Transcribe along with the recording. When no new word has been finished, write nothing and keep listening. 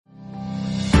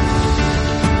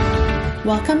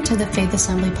Welcome to the Faith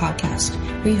Assembly podcast.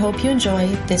 We hope you enjoy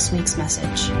this week's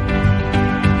message.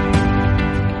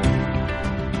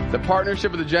 The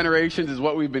partnership of the generations is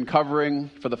what we've been covering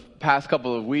for the past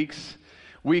couple of weeks.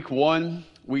 Week 1,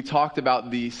 we talked about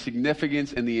the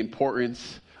significance and the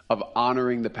importance of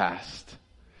honoring the past,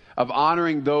 of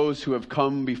honoring those who have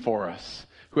come before us,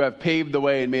 who have paved the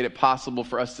way and made it possible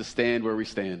for us to stand where we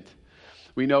stand.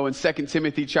 We know in 2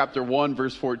 Timothy chapter 1,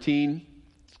 verse 14,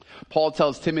 Paul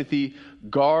tells Timothy,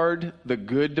 guard the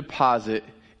good deposit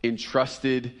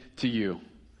entrusted to you.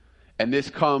 And this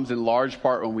comes in large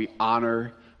part when we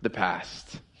honor the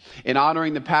past. In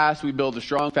honoring the past, we build a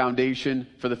strong foundation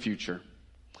for the future.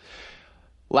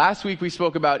 Last week, we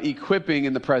spoke about equipping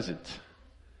in the present.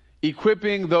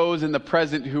 Equipping those in the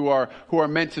present who are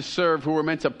meant to serve, who are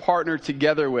meant to partner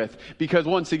together with. Because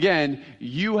once again,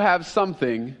 you have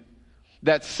something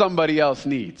that somebody else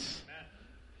needs.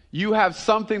 You have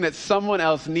something that someone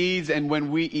else needs, and when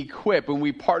we equip, when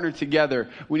we partner together,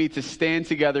 we need to stand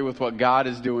together with what God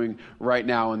is doing right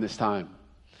now in this time.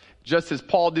 Just as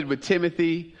Paul did with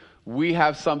Timothy, we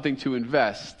have something to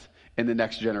invest in the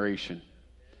next generation.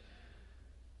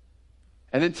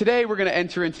 And then today we're going to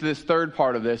enter into this third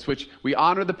part of this, which we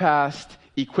honor the past,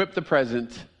 equip the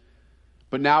present,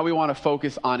 but now we want to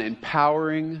focus on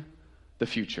empowering the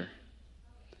future.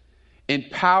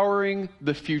 Empowering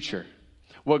the future.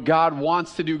 What God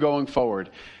wants to do going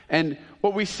forward. And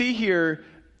what we see here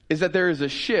is that there is a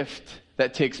shift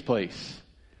that takes place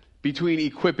between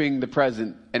equipping the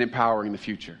present and empowering the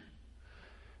future.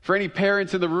 For any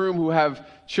parents in the room who have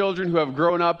children who have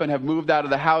grown up and have moved out of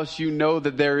the house, you know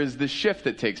that there is this shift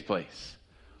that takes place.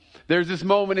 There's this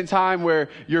moment in time where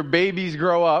your babies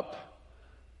grow up,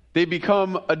 they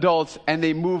become adults, and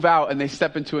they move out and they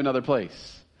step into another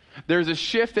place. There's a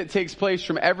shift that takes place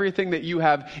from everything that you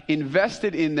have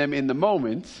invested in them in the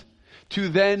moment to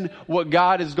then what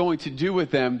God is going to do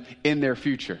with them in their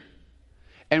future.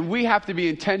 And we have to be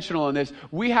intentional in this.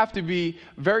 We have to be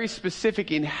very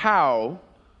specific in how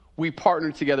we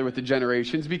partner together with the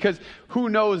generations, because who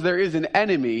knows, there is an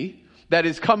enemy that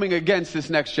is coming against this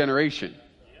next generation.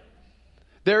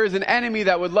 There is an enemy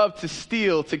that would love to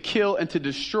steal, to kill, and to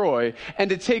destroy,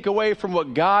 and to take away from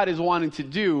what God is wanting to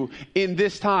do in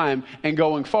this time and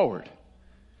going forward.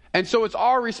 And so it's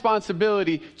our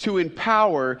responsibility to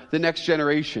empower the next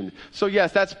generation. So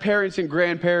yes, that's parents and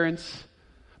grandparents,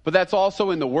 but that's also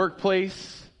in the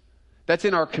workplace, that's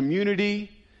in our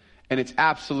community, and it's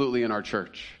absolutely in our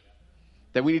church.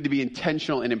 That we need to be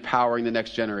intentional in empowering the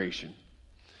next generation.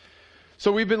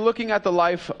 So we've been looking at the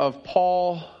life of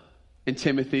Paul and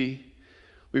Timothy.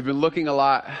 We've been looking a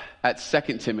lot at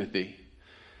 2 Timothy.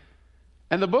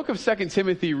 And the book of 2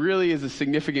 Timothy really is a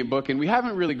significant book, and we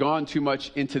haven't really gone too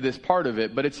much into this part of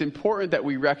it, but it's important that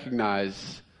we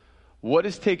recognize what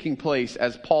is taking place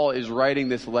as Paul is writing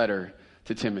this letter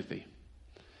to Timothy.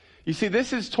 You see,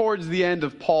 this is towards the end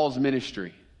of Paul's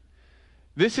ministry.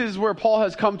 This is where Paul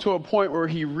has come to a point where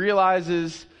he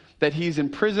realizes that he's in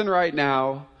prison right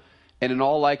now, and in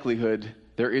all likelihood,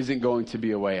 there isn't going to be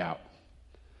a way out.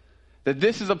 That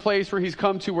this is a place where he's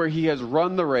come to where he has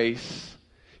run the race,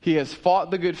 he has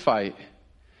fought the good fight,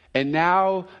 and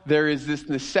now there is this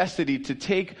necessity to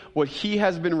take what he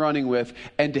has been running with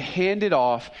and to hand it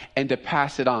off and to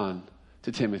pass it on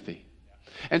to Timothy.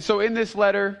 And so in this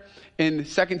letter, in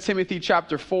 2 Timothy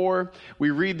chapter 4,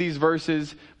 we read these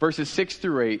verses 6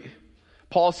 through 8.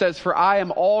 Paul says, "For I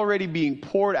am already being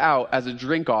poured out as a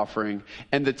drink offering,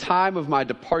 and the time of my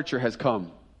departure has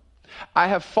come. I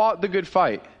have fought the good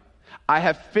fight. I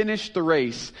have finished the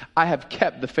race. I have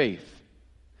kept the faith.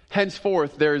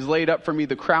 Henceforth there is laid up for me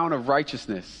the crown of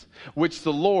righteousness, which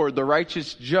the Lord, the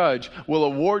righteous judge, will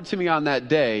award to me on that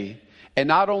day, and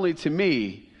not only to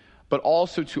me, but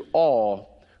also to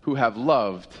all who have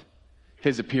loved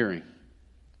his appearing."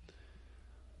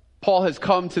 Paul has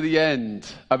come to the end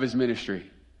of his ministry.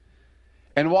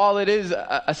 And while it is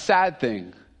a sad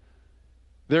thing,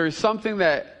 there is something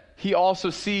that he also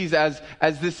sees as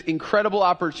this incredible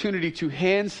opportunity to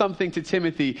hand something to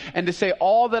Timothy and to say,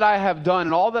 all that I have done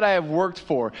and all that I have worked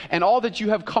for and all that you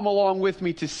have come along with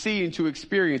me to see and to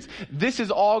experience, this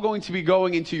is all going to be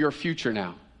going into your future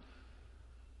now.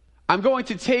 I'm going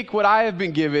to take what I have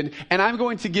been given and I'm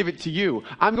going to give it to you.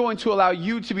 I'm going to allow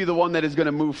you to be the one that is going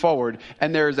to move forward,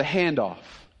 and there is a handoff.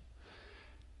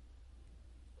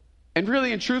 And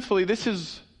really and truthfully, this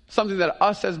is something that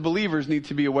us as believers need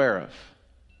to be aware of.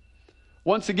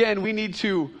 Once again, we need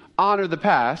to honor the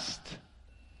past.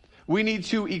 We need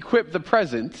to equip the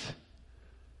present.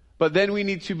 But then we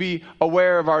need to be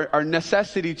aware of our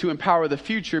necessity to empower the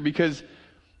future, because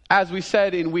as we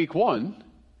said in week 1,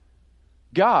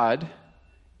 God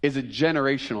is a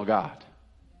generational God.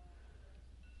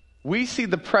 We see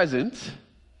the present.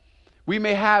 We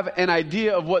may have an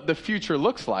idea of what the future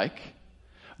looks like,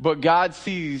 but God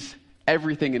sees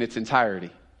everything in its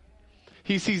entirety.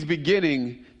 He sees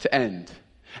beginning to end.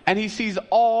 And he sees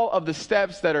all of the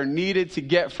steps that are needed to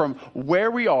get from where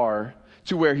we are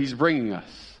to where he's bringing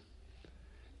us.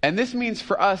 And this means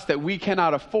for us that we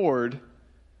cannot afford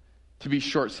to be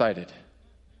short-sighted.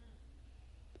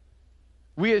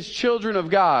 We as children of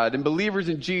God and believers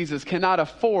in Jesus cannot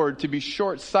afford to be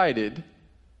short-sighted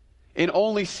in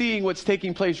only seeing what's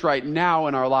taking place right now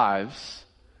in our lives,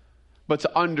 but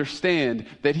to understand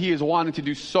that he is wanting to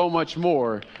do so much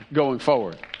more going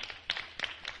forward.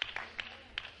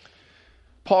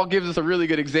 Paul gives us a really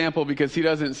good example because he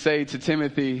doesn't say to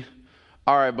Timothy,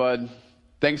 all right, bud,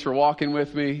 thanks for walking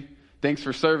with me. Thanks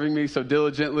for serving me so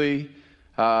diligently.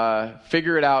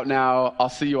 Figure it out now. I'll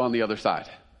see you on the other side.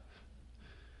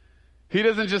 He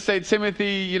doesn't just say,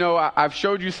 Timothy, I've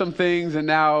showed you some things and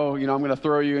now, I'm going to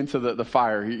throw you into the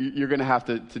fire. You're going to have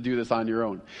to do this on your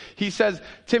own. He says,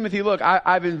 Timothy, look,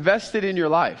 I've invested in your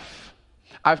life.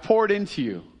 I've poured into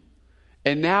you.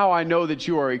 And now I know that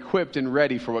you are equipped and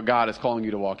ready for what God is calling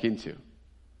you to walk into.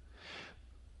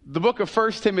 The book of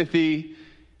 1 Timothy,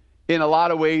 in a lot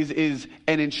of ways, is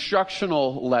an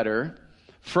instructional letter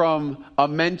from a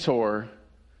mentor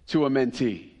to a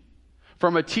mentee,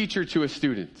 from a teacher to a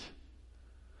student.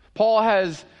 Paul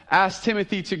has asked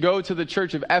Timothy to go to the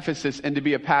church of Ephesus and to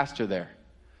be a pastor there.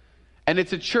 And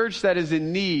it's a church that is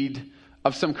in need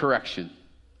of some correction.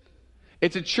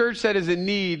 It's a church that is in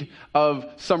need of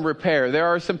some repair. There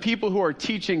are some people who are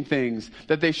teaching things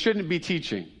that they shouldn't be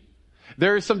teaching.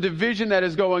 There is some division that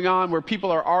is going on where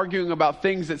people are arguing about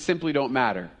things that simply don't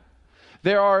matter.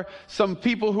 There are some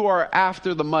people who are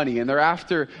after the money and they're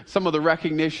after some of the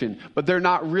recognition, but they're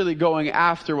not really going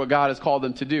after what God has called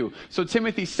them to do. So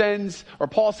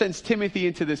Paul sends Timothy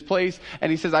into this place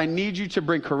and he says, I need you to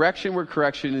bring correction where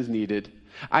correction is needed.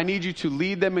 I need you to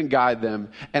lead them and guide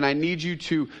them, and I need you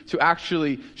to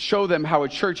actually show them how a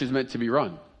church is meant to be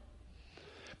run.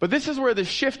 But this is where the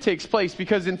shift takes place,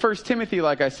 because in 1 Timothy,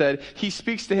 like I said, he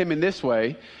speaks to him in this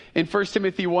way. In 1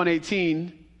 Timothy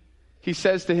 1:18, he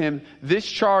says to him, this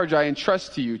charge I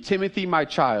entrust to you, Timothy, my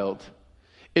child,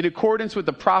 in accordance with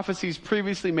the prophecies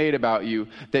previously made about you,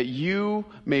 that you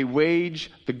may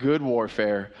wage the good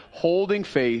warfare, holding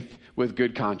faith with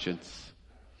good conscience.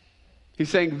 He's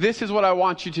saying, this is what I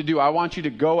want you to do. I want you to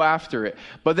go after it.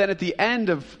 But then at the end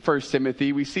of 1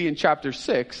 Timothy, we see in chapter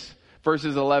 6,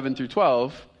 verses 11 through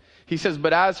 12, he says,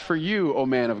 but as for you, O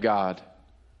man of God,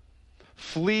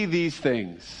 flee these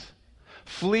things.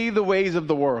 Flee the ways of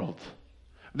the world.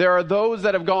 There are those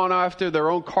that have gone after their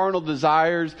own carnal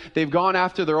desires. They've gone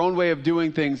after their own way of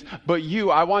doing things. But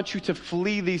I want you to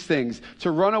flee these things,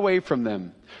 to run away from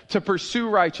them, to pursue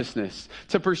righteousness,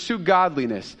 to pursue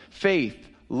godliness, faith,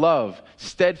 love,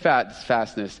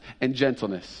 steadfastness, and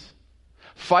gentleness.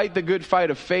 Fight the good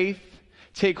fight of faith.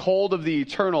 Take hold of the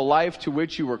eternal life to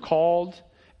which you were called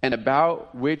and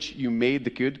about which you made the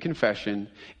good confession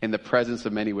in the presence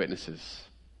of many witnesses.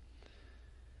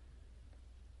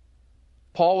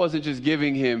 Paul wasn't just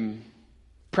giving him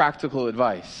practical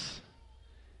advice.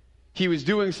 He was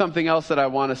doing something else that I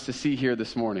want us to see here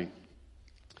this morning.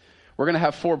 We're going to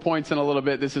have 4 points in a little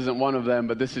bit. This isn't one of them,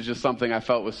 but this is just something I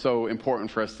felt was so important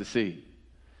for us to see.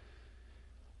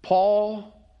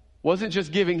 Paul wasn't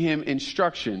just giving him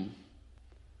instruction,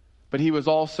 but he was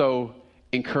also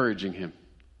encouraging him.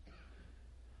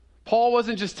 Paul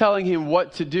wasn't just telling him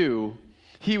what to do.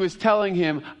 He was telling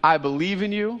him, I believe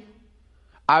in you.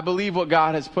 I believe what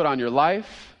God has put on your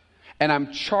life, and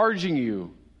I'm charging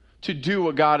you to do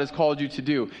what God has called you to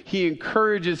do. He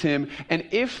encourages him, and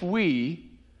if we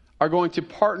are going to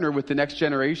partner with the next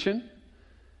generation,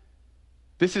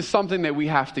 this is something that we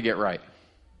have to get right.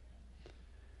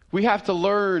 We have to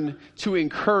learn to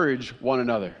encourage one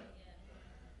another.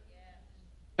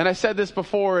 And I said this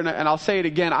before, and I'll say it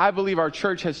again. I believe our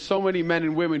church has so many men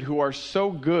and women who are so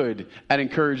good at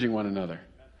encouraging one another.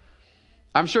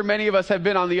 I'm sure many of us have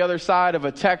been on the other side of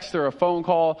a text or a phone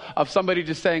call of somebody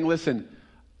just saying, listen,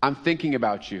 I'm thinking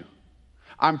about you.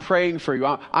 I'm praying for you.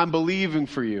 I'm believing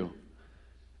for you.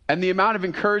 And the amount of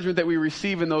encouragement that we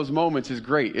receive in those moments is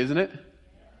great, isn't it?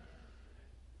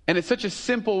 And it's such a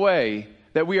simple way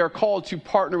that we are called to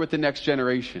partner with the next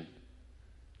generation.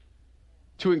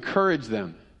 To encourage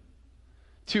them.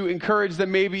 To encourage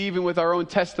them maybe even with our own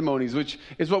testimonies, which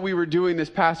is what we were doing this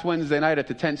past Wednesday night at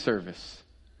the tent service.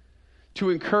 To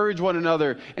encourage one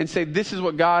another and say, this is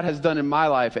what God has done in my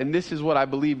life, and this is what I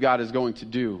believe God is going to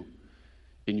do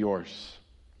in yours.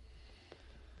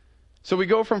 So we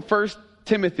go from 1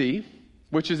 Timothy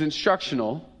which is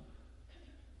instructional,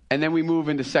 and then we move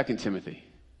into 2 Timothy.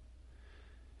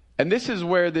 And this is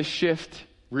where this shift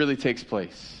really takes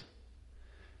place.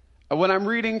 When I'm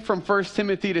reading from 1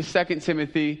 Timothy to 2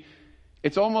 Timothy,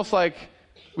 it's almost like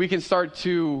we can start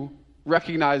to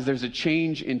recognize there's a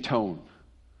change in tone.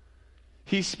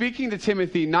 He's speaking to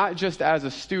Timothy not just as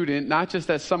a student, not just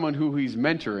as someone who he's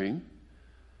mentoring,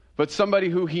 but somebody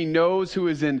who he knows who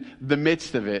is in the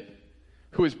midst of it,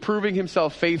 who is proving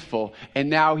himself faithful, and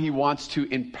now he wants to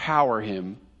empower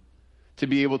him to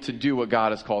be able to do what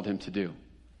God has called him to do.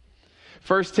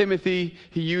 1 Timothy,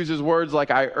 he uses words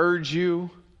like, I urge you,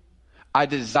 I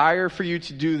desire for you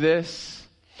to do this,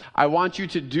 I want you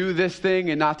to do this thing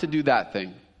and not to do that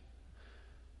thing.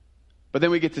 But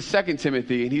then we get to 2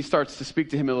 Timothy, and he starts to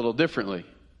speak to him a little differently.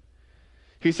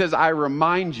 He says, I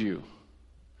remind you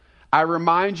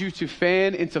to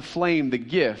fan into flame the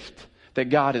gift that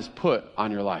God has put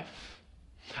on your life.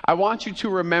 I want you to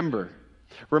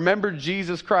remember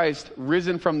Jesus Christ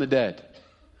risen from the dead.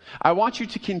 I want you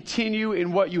to continue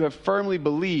in what you have firmly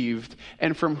believed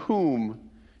and from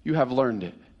whom you have learned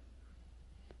it.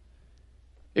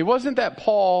 It wasn't that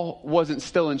Paul wasn't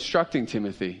still instructing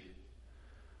Timothy,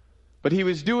 but he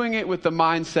was doing it with the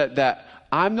mindset that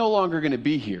I'm no longer going to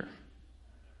be here.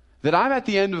 That I'm at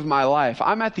the end of my life.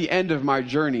 I'm at the end of my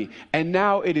journey. And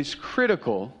now it is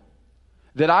critical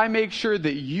that I make sure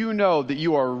that you know that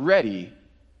you are ready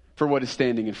for what is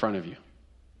standing in front of you.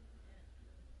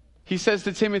 He says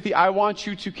to Timothy, I want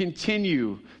you to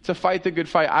continue to fight the good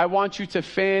fight. I want you to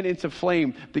fan into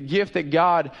flame the gift that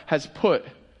God has put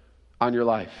on your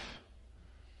life.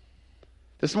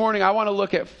 This morning, I want to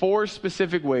look at 4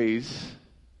 specific ways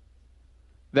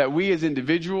that we as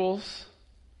individuals,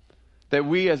 that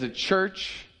we as a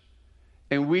church,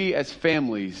 and we as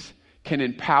families can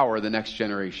empower the next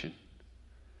generation.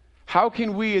 How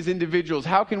can we as individuals,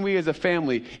 how can we as a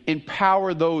family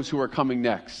empower those who are coming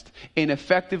next in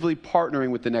effectively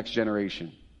partnering with the next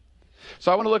generation?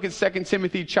 So I want to look at 2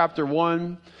 Timothy chapter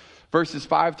 1, verses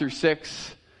 5 through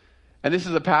 6. And this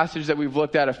is a passage that we've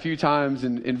looked at a few times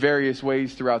in various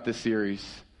ways throughout this series.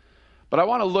 But I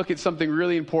want to look at something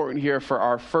really important here for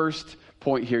our first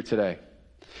point here today.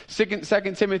 2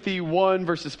 Timothy 1,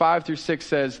 verses 5 through 6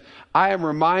 says, I am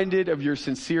reminded of your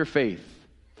sincere faith,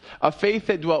 a faith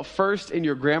that dwelt first in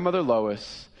your grandmother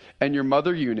Lois and your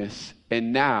mother Eunice,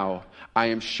 and now I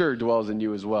am sure dwells in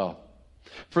you as well.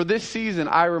 For this reason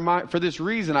I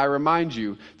remind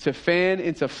you to fan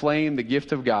into flame the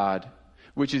gift of God,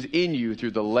 which is in you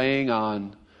through the laying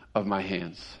on of my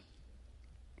hands.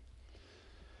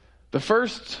 The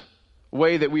first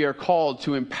way that we are called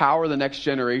to empower the next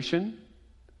generation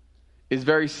is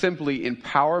very simply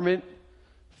empowerment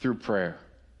through prayer.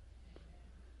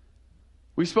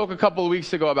 We spoke a couple of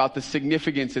weeks ago about the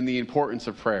significance and the importance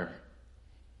of prayer.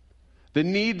 The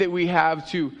need that we have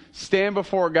to stand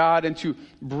before God and to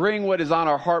bring what is on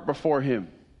our heart before Him.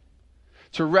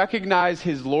 To recognize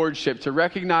His lordship, to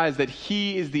recognize that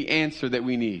He is the answer that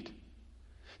we need.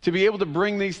 To be able to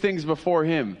bring these things before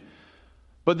Him.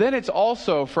 But then it's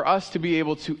also for us to be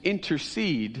able to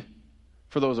intercede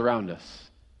for those around us.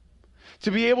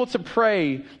 To be able to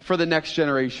pray for the next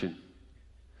generation.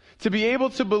 To be able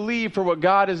to believe for what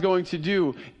God is going to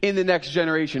do in the next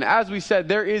generation. As we said,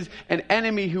 there is an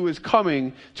enemy who is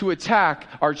coming to attack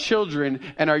our children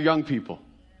and our young people.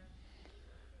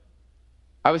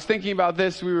 I was thinking about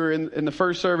this. We were in the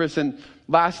first service, and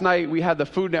last night we had the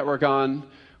Food Network on,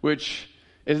 which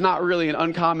is not really an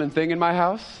uncommon thing in my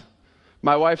house.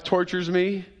 My wife tortures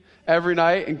me every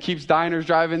night and keeps diners,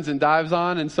 drive-ins, and dives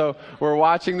on. And so we're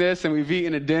watching this, and we've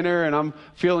eaten a dinner, and I'm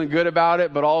feeling good about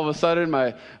it. But all of a sudden,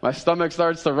 my stomach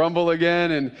starts to rumble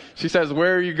again. And she says,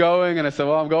 "Where are you going?" And I said,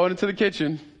 "Well, I'm going into the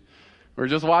kitchen. We're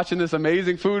just watching this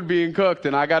amazing food being cooked,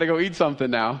 and I got to go eat something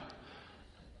now."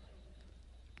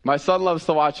 My son loves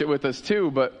to watch it with us too,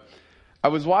 but I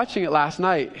was watching it last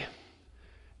night,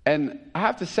 and I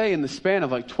have to say, in the span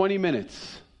of like 20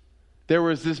 minutes, there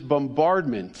was this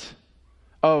bombardment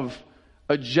of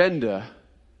agenda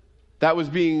that was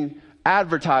being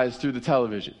advertised through the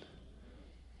television.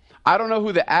 I don't know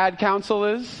who the ad council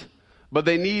is, but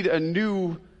they need a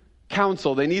new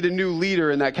council. They need a new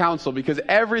leader in that council, because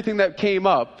everything that came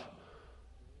up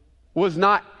was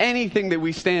not anything that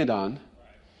we stand on.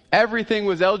 Everything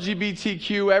was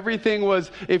LGBTQ. Everything was,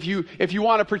 if you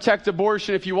want to protect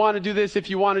abortion, if you want to do this, if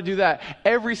you want to do that.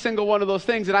 Every single one of those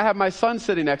things. And I have my son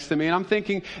sitting next to me, and I'm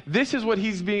thinking, this is what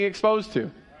he's being exposed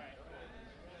to.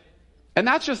 And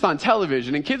that's just on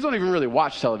television. And kids don't even really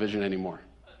watch television anymore.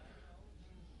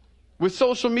 With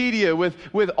social media,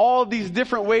 with all these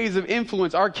different ways of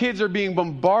influence, our kids are being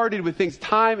bombarded with things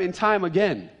time and time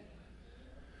again.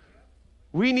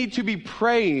 we need to be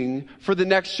praying for the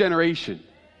next generation.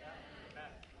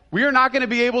 We are not going to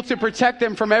be able to protect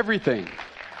them from everything.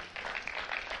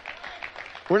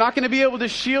 We're not going to be able to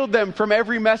shield them from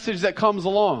every message that comes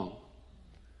along.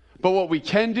 But what we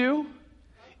can do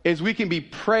is we can be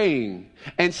praying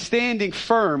and standing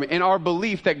firm in our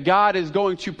belief that God is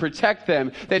going to protect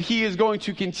them, that He is going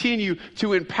to continue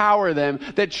to empower them,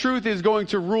 that truth is going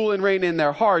to rule and reign in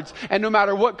their hearts, and no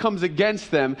matter what comes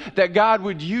against them, that God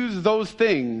would use those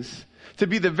things to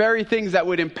be the very things that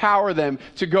would empower them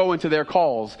to go into their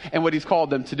calls and what He's called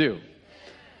them to do.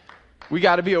 We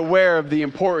got to be aware of the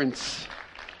importance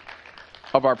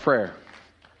of our prayer.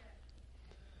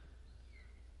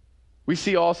 We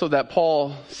see also that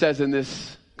Paul says in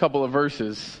this couple of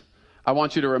verses, I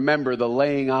want you to remember the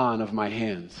laying on of my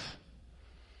hands.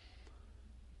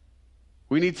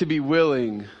 We need to be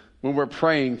willing when we're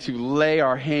praying to lay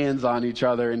our hands on each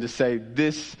other and to say,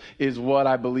 this is what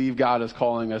I believe God is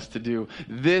calling us to do.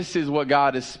 This is what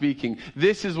God is speaking.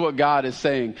 This is what God is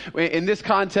saying. In this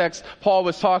context, Paul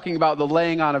was talking about the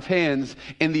laying on of hands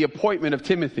in the appointment of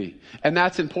Timothy, and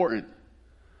that's important.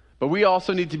 But we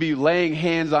also need to be laying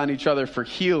hands on each other for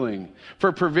healing,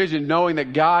 for provision, knowing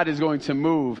that God is going to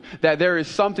move, that there is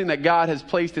something that God has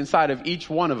placed inside of each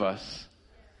one of us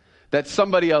that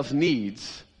somebody else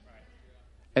needs,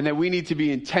 and that we need to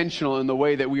be intentional in the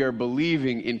way that we are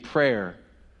believing in prayer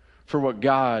for what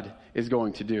God is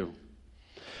going to do.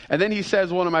 And then he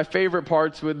says one of my favorite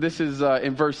parts, this is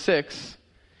in verse 6,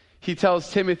 he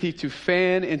tells Timothy to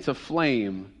fan into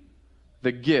flame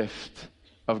the gift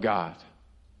of God.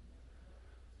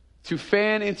 To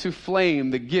fan into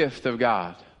flame the gift of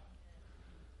God.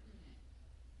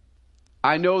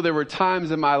 I know there were times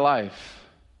in my life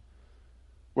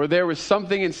where there was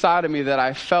something inside of me that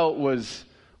I felt was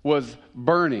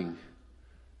burning.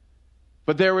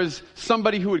 But there was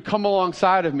somebody who would come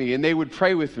alongside of me and they would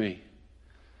pray with me.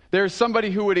 There's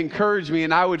somebody who would encourage me,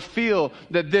 and I would feel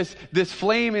that this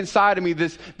flame inside of me,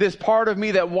 this part of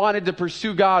me that wanted to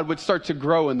pursue God would start to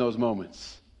grow in those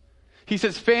moments. He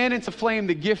says, fan into flame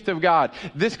the gift of God.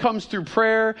 This comes through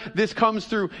prayer. This comes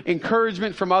through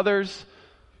encouragement from others.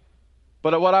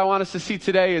 But what I want us to see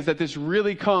today is that this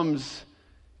really comes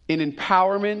in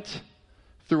empowerment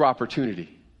through opportunity.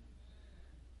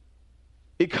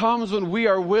 It comes when we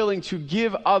are willing to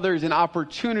give others an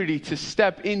opportunity to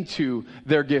step into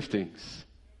their giftings,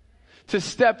 to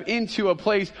step into a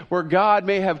place where God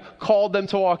may have called them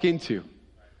to walk into.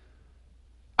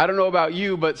 I don't know about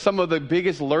you, but some of the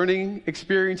biggest learning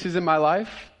experiences in my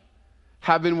life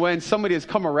have been when somebody has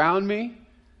come around me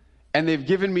and they've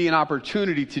given me an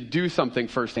opportunity to do something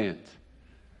firsthand.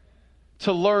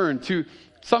 To learn, to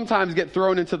sometimes get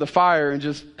thrown into the fire and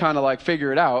just kind of like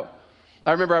figure it out.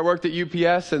 I remember I worked at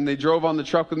UPS and they drove on the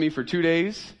truck with me for 2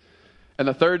 days. And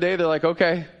the third day, they're like,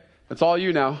 okay, that's all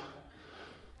you now.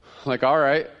 Like, all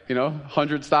right,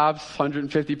 100 stops,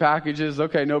 150 packages.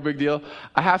 Okay, no big deal.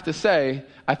 I have to say,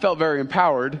 I felt very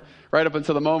empowered right up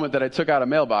until the moment that I took out a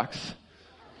mailbox.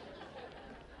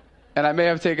 And I may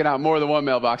have taken out more than one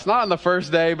mailbox. Not on the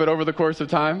first day, but over the course of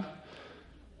time.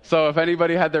 So if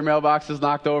anybody had their mailboxes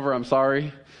knocked over, I'm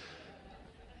sorry.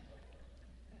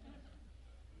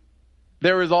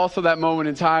 There was also that moment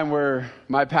in time where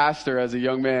my pastor, as a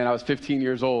young man, I was 15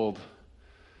 years old,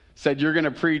 said, you're going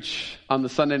to preach on the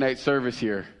Sunday night service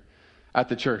here at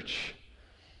the church.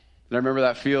 And I remember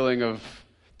that feeling of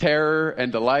terror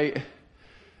and delight,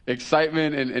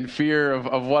 excitement and fear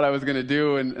of what I was going to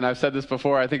do. And I've said this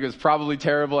before, I think it was probably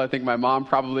terrible. I think my mom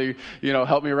probably,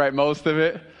 helped me write most of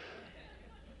it.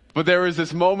 But there was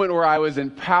this moment where I was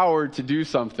empowered to do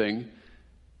something,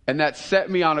 and that set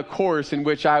me on a course in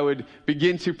which I would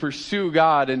begin to pursue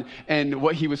God and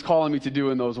what He was calling me to do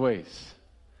in those ways.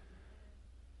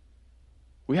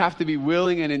 We have to be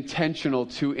willing and intentional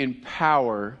to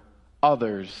empower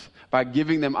others by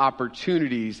giving them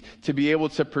opportunities to be able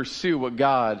to pursue what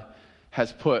God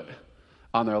has put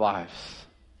on their lives.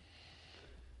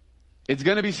 It's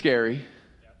going to be scary.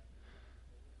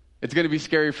 It's going to be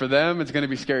scary for them. It's going to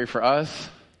be scary for us.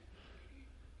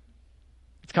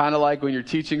 It's kind of like when you're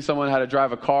teaching someone how to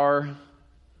drive a car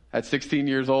at 16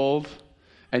 years old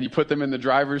and you put them in the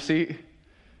driver's seat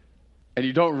and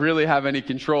you don't really have any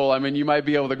control. I mean, you might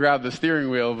be able to grab the steering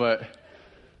wheel, but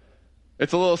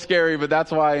it's a little scary. But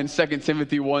that's why in 2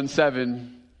 Timothy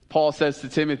 1:7, Paul says to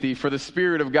Timothy, for the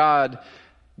Spirit God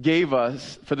gave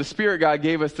us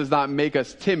does not make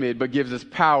us timid, but gives us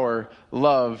power,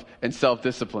 love, and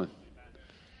self-discipline.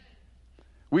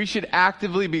 We should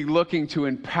actively be looking to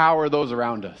empower those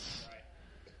around us.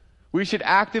 We should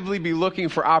actively be looking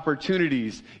for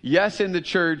opportunities. Yes, in the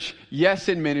church. Yes,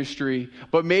 in ministry.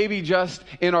 But maybe just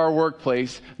in our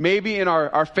workplace. Maybe in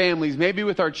our families. Maybe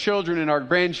with our children and our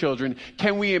grandchildren.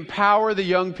 Can we empower the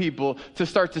young people to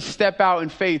start to step out in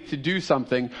faith to do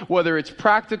something, whether it's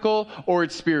practical or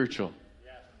it's spiritual?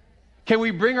 Can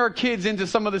we bring our kids into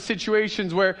some of the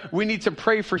situations where we need to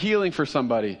pray for healing for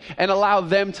somebody and allow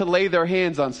them to lay their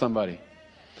hands on somebody?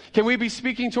 Can we be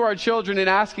speaking to our children and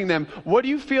asking them, what do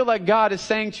you feel like God is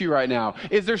saying to you right now?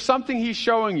 Is there something He's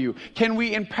showing you? Can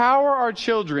we empower our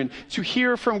children to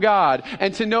hear from God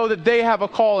and to know that they have a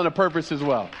call and a purpose as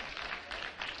well?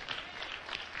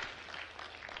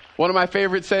 One of my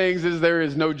favorite sayings is there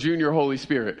is no junior Holy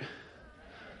Spirit.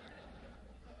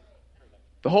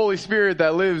 The Holy Spirit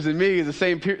that lives in me is the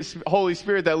same Holy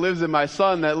Spirit that lives in my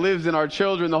son, that lives in our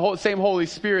children. The same Holy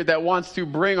Spirit that wants to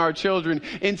bring our children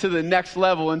into the next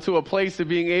level, into a place of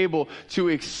being able to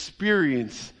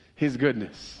experience His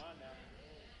goodness.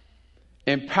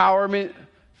 Empowerment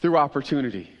through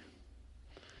opportunity.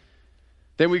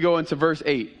 Then we go into verse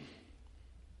 8.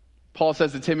 Paul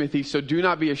says to Timothy, so do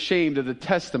not be ashamed of the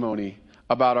testimony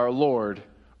about our Lord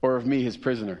or of me, His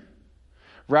prisoner.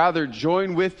 Rather,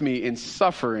 join with me in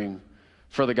suffering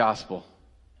for the gospel.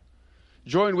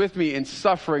 Join with me in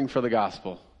suffering for the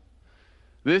gospel.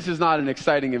 This is not an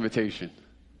exciting invitation.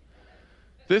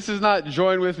 This is not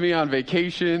join with me on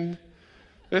vacation.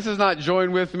 This is not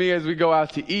join with me as we go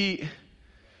out to eat.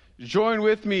 Join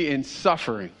with me in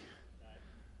suffering.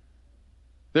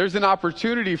 There's an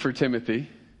opportunity for Timothy.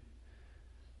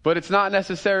 But it's not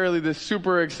necessarily this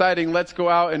super exciting, let's go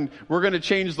out and we're going to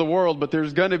change the world, but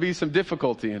there's going to be some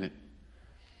difficulty in it.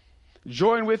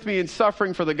 Join with me in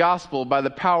suffering for the gospel by the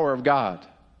power of God.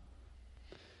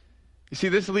 You see,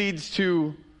 this leads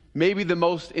to maybe the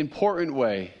most important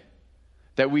way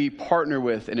that we partner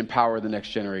with and empower the next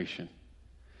generation.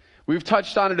 We've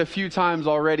touched on it a few times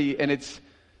already, and it's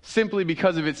simply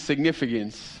because of its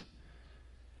significance,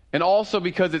 and also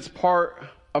because it's part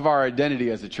of our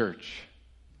identity as a church.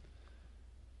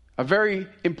 A very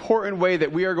important way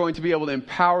that we are going to be able to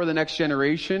empower the next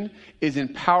generation is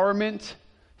empowerment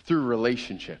through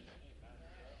relationship.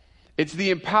 It's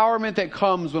the empowerment that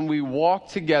comes when we walk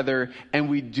together and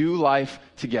we do life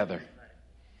together.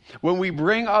 When we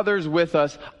bring others with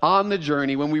us on the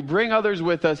journey, when we bring others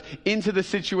with us into the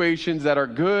situations that are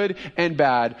good and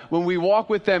bad, when we walk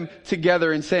with them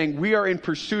together and saying, we are in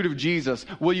pursuit of Jesus,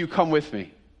 will you come with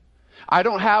me? I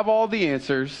don't have all the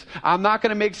answers. I'm not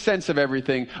going to make sense of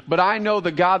everything, but I know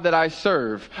the God that I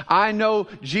serve. I know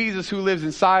Jesus who lives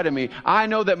inside of me. I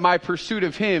know that my pursuit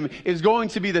of Him is going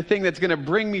to be the thing that's going to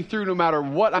bring me through no matter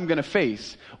what I'm going to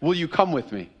face. Will you come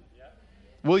with me?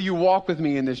 Will you walk with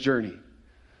me in this journey?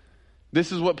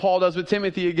 This is what Paul does with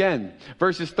Timothy again.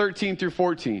 Verses 13 through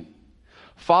 14.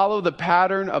 Follow the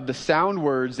pattern of the sound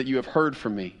words that you have heard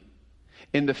from me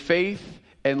in the faith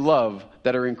and love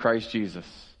that are in Christ Jesus.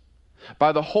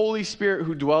 By the Holy Spirit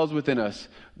who dwells within us,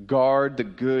 guard the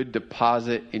good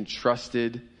deposit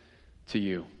entrusted to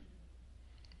you.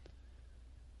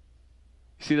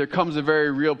 See, there comes a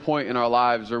very real point in our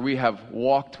lives where we have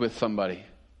walked with somebody,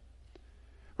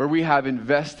 where we have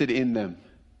invested in them.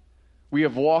 We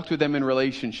have walked with them in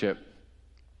relationship.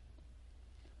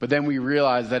 But then we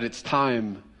realize that it's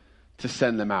time to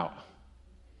send them out.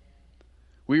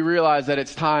 We realize that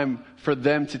it's time for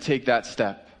them to take that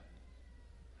step.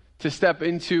 To step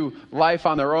into life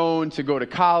on their own, to go to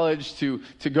college, to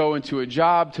go into a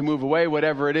job, to move away,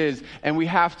 whatever it is. And we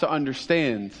have to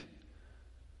understand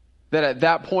that at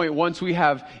that point, once we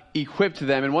have equipped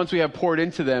them and once we have poured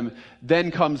into them,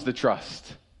 then comes the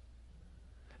trust.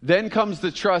 Then comes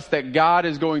the trust that God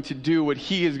is going to do what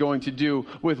He is going to do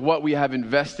with what we have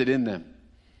invested in them.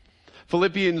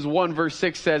 Philippians 1 verse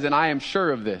 6 says, and I am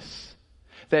sure of this,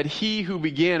 that He who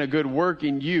began a good work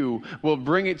in you will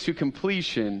bring it to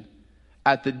completion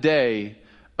at the day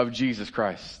of Jesus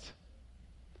Christ.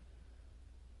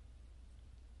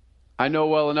 I know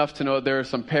well enough to know that there are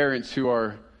some parents who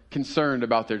are concerned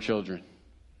about their children.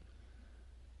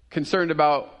 Concerned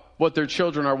about what their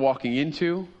children are walking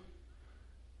into.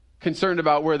 Concerned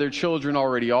about where their children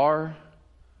already are.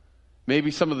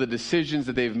 Maybe some of the decisions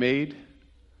that they've made.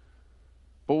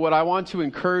 But what I want to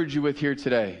encourage you with here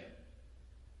today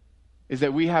is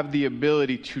that we have the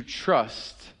ability to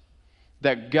trust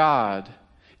that God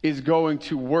is going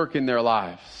to work in their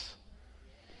lives.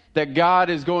 That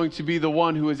God is going to be the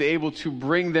one who is able to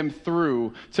bring them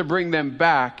through, to bring them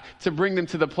back, to bring them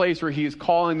to the place where He is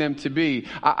calling them to be.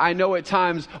 I know at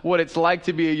times what it's like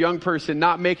to be a young person,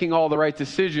 not making all the right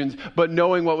decisions, but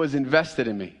knowing what was invested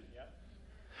in me.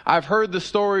 I've heard the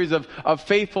stories of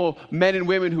faithful men and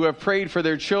women who have prayed for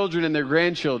their children and their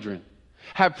grandchildren,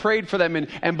 have prayed for them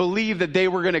and believed that they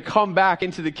were going to come back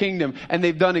into the kingdom, and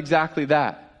they've done exactly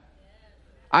that.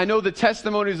 I know the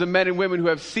testimonies of men and women who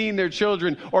have seen their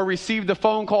children or received a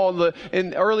phone call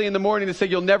early in the morning to say,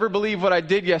 "You'll never believe what I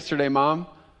did yesterday, Mom.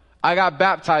 I got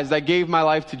baptized. I gave my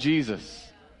life to Jesus."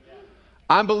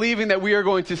 I'm believing that we are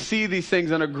going to see these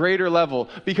things on a greater level,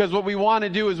 because what we want to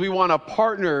do is we want to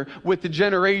partner with the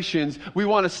generations. We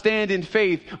want to stand in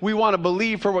faith. We want to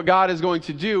believe for what God is going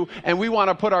to do, and we want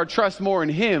to put our trust more in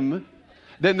Him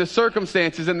than the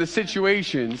circumstances and the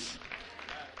situations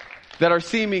that are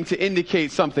seeming to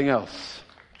indicate something else.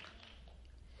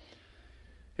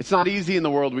 It's not easy in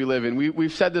the world we live in.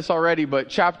 We've said this already, but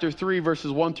chapter 3, verses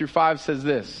 1 through 5 says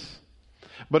this: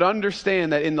 "But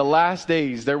understand that in the last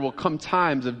days there will come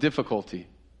times of difficulty.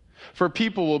 For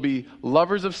people will be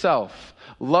lovers of self,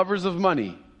 lovers of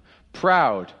money,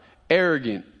 proud,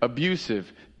 arrogant,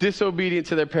 abusive, disobedient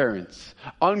to their parents,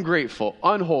 ungrateful,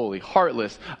 unholy,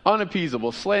 heartless,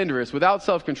 unappeasable, slanderous, without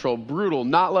self-control, brutal,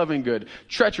 not loving good,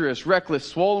 treacherous, reckless,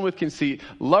 swollen with conceit,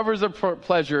 lovers of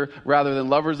pleasure rather than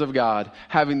lovers of God,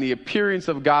 having the appearance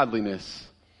of godliness,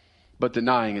 but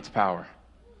denying its power."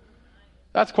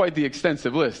 That's quite the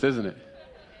extensive list, isn't it?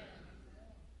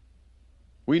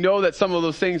 We know that some of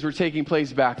those things were taking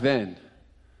place back then,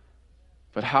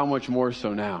 but how much more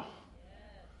so now?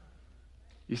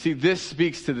 You see, this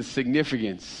speaks to the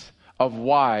significance of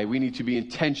why we need to be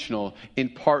intentional in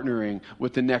partnering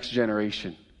with the next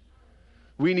generation.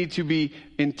 We need to be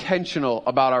intentional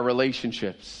about our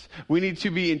relationships. We need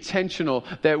to be intentional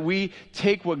that we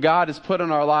take what God has put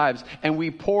in our lives and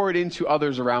we pour it into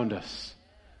others around us.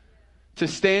 To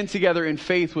stand together in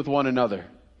faith with one another.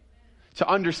 To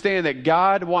understand that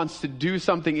God wants to do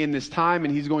something in this time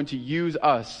and He's going to use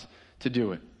us to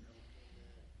do it.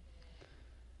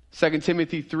 2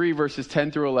 Timothy 3 verses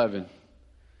 10 through 11.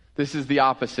 This is the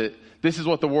opposite. This is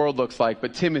what the world looks like.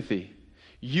 But Timothy,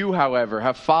 you, however,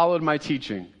 have followed my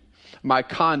teaching, my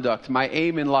conduct, my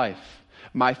aim in life,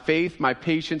 my faith, my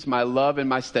patience, my love, and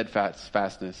my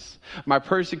steadfastness, my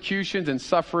persecutions and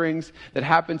sufferings that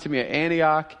happened to me at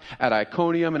Antioch, at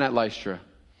Iconium, and at Lystra,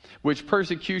 which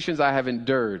persecutions I have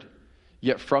endured,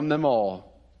 yet from them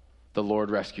all the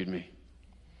Lord rescued me.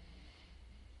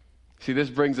 See, this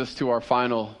brings us to our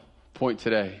final point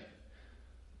today.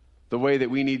 The way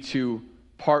that we need to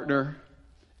partner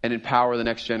and empower the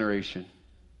next generation.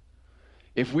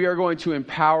 If we are going to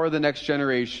empower the next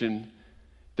generation,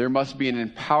 there must be an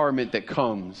empowerment that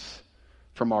comes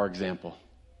from our example.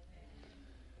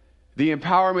 The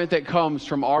empowerment that comes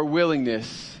from our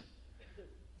willingness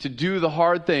to do the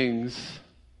hard things,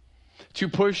 to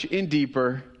push in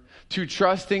deeper, to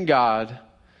trust in God,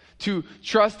 to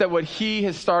trust that what He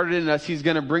has started in us, He's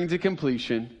going to bring to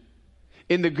completion.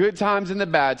 In the good times and the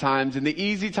bad times, in the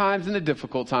easy times and the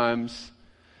difficult times.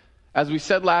 As we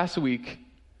said last week,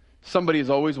 somebody is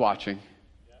always watching.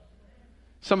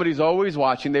 Somebody's always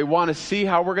watching. They want to see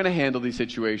how we're going to handle these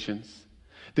situations.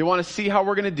 They want to see how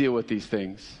we're going to deal with these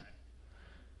things.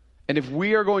 And if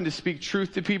we are going to speak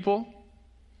truth to people,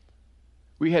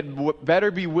 we had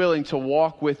better be willing to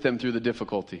walk with them through the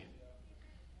difficulty.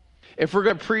 If we're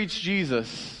going to preach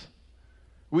Jesus,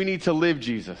 we need to live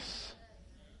Jesus.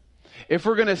 If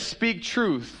we're going to speak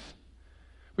truth,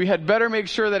 we had better make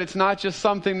sure that it's not just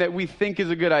something that we think is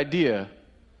a good idea,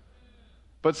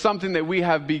 but something that we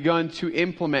have begun to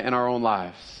implement in our own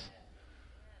lives.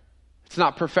 It's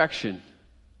not perfection,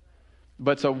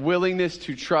 but it's a willingness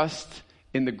to trust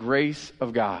in the grace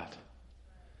of God.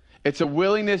 It's a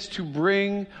willingness to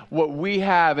bring what we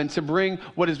have and to bring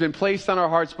what has been placed on our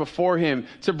hearts before Him,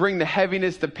 to bring the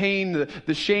heaviness, the pain,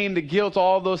 the shame, the guilt,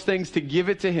 all of those things, to give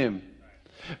it to Him.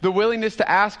 The willingness to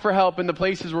ask for help in the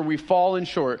places where we've fallen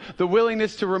short. The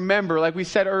willingness to remember, like we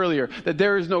said earlier, that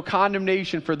there is no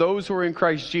condemnation for those who are in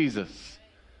Christ Jesus.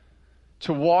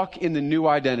 To walk in the new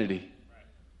identity.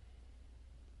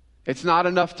 It's not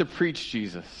enough to preach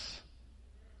Jesus.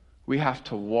 We have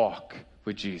to walk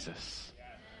with Jesus.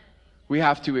 We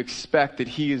have to expect that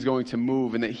He is going to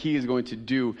move and that He is going to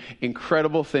do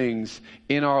incredible things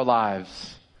in our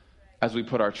lives as we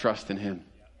put our trust in Him.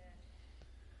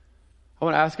 I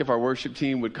want to ask if our worship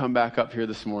team would come back up here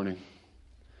this morning.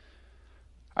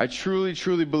 I truly,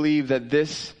 truly believe that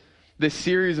this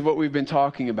series of what we've been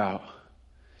talking about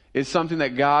is something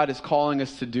that God is calling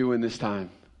us to do in this time.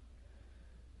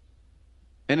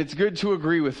 And it's good to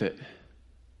agree with it.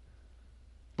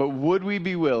 But would we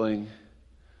be willing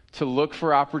to look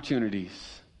for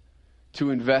opportunities to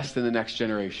invest in the next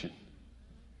generation?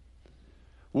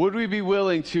 Would we be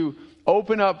willing to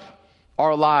open up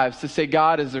our lives to say,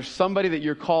 God, is there somebody that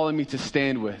you're calling me to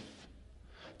stand with,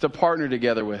 to partner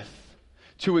together with,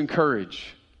 to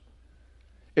encourage?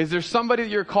 Is there somebody that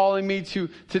you're calling me to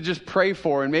just pray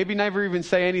for and maybe never even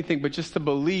say anything, but just to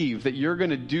believe that you're going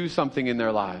to do something in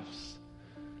their lives?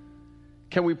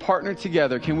 Can we partner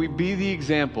together? Can we be the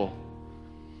example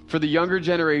for the younger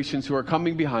generations who are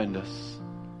coming behind us?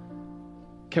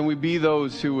 Can we be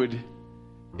those who would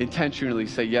intentionally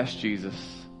say, yes, Jesus,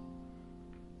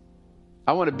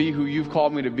 I want to be who you've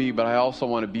called me to be, but I also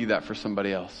want to be that for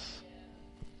somebody else.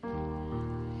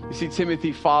 You see,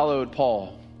 Timothy followed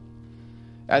Paul.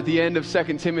 At the end of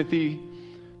 2 Timothy,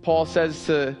 Paul says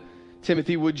to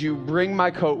Timothy, would you bring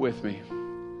my coat with me?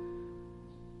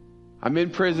 I'm in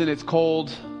prison, it's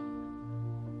cold.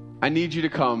 I need you to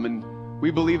come. And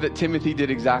we believe that Timothy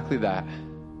did exactly that.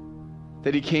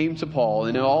 That he came to Paul,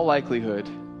 and in all likelihood,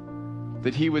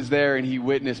 that he was there and he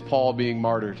witnessed Paul being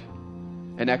martyred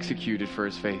and executed for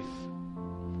his faith.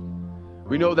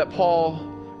 We know that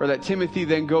that Timothy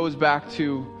then goes back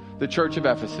to the church of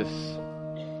Ephesus.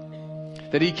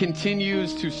 That he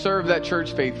continues to serve that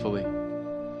church faithfully.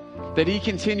 That he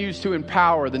continues to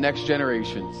empower the next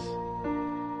generations.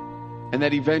 And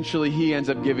that eventually he ends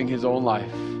up giving his own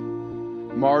life,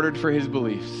 martyred for his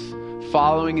beliefs,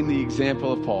 following in the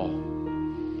example of Paul.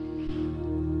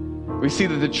 We see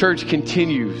that the church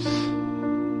continues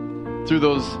through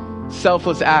those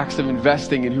selfless acts of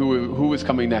investing in who was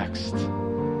coming next.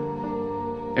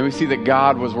 And we see that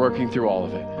God was working through all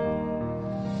of it.